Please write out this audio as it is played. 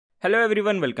Hello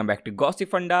everyone, welcome back to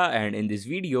Gossipfunda, and in this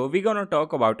video we're gonna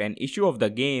talk about an issue of the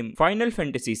game Final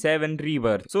Fantasy VII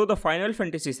Rebirth. So the Final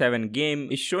Fantasy VII game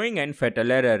is showing an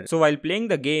fatal error. So while playing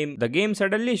the game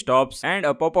suddenly stops and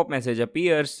a pop-up message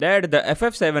appears that the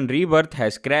ff7 Rebirth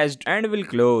has crashed and will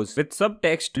close with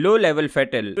subtext low level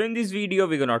fatal. So in this video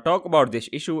we're gonna talk about this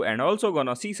issue and also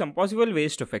gonna see some possible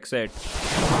ways to fix it.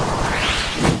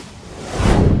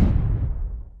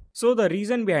 So the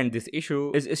reason behind this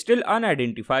issue is still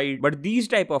unidentified, but these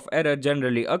type of error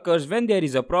generally occurs when there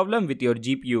is a problem with your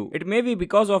GPU. It may be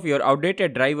because of your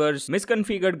outdated drivers,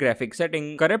 misconfigured graphic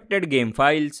setting, corrupted game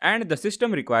files, and the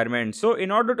system requirements. So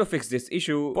in order to fix this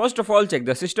issue, first of all check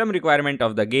the system requirement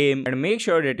of the game and make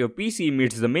sure that your PC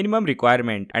meets the minimum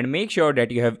requirement, and make sure that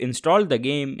you have installed the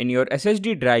game in your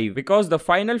SSD drive, because the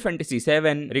Final Fantasy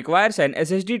VII requires an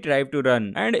SSD drive to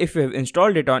run, and if you have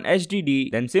installed it on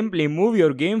HDD, then simply move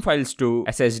your game files to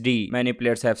SSD. Many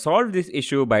players have solved this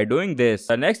issue by doing this.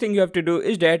 The next thing you have to do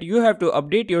is that you have to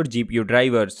update your GPU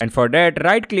drivers, and for that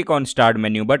right click on start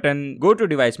menu button, go to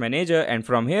device manager, and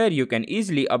from here you can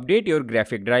easily update your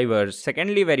graphic drivers.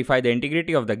 Secondly, verify the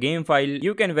integrity of the game file.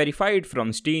 You can verify it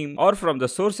from Steam or from the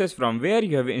sources from where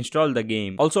you have installed the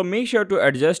game. Also make sure to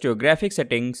adjust your graphic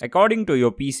settings according to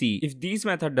your PC. If this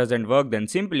method doesn't work, then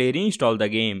simply reinstall the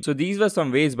game. So these were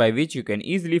some ways by which you can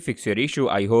easily fix your issue.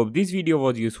 I hope this video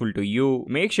was useful to you.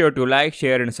 Make sure to like,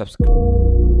 share and subscribe.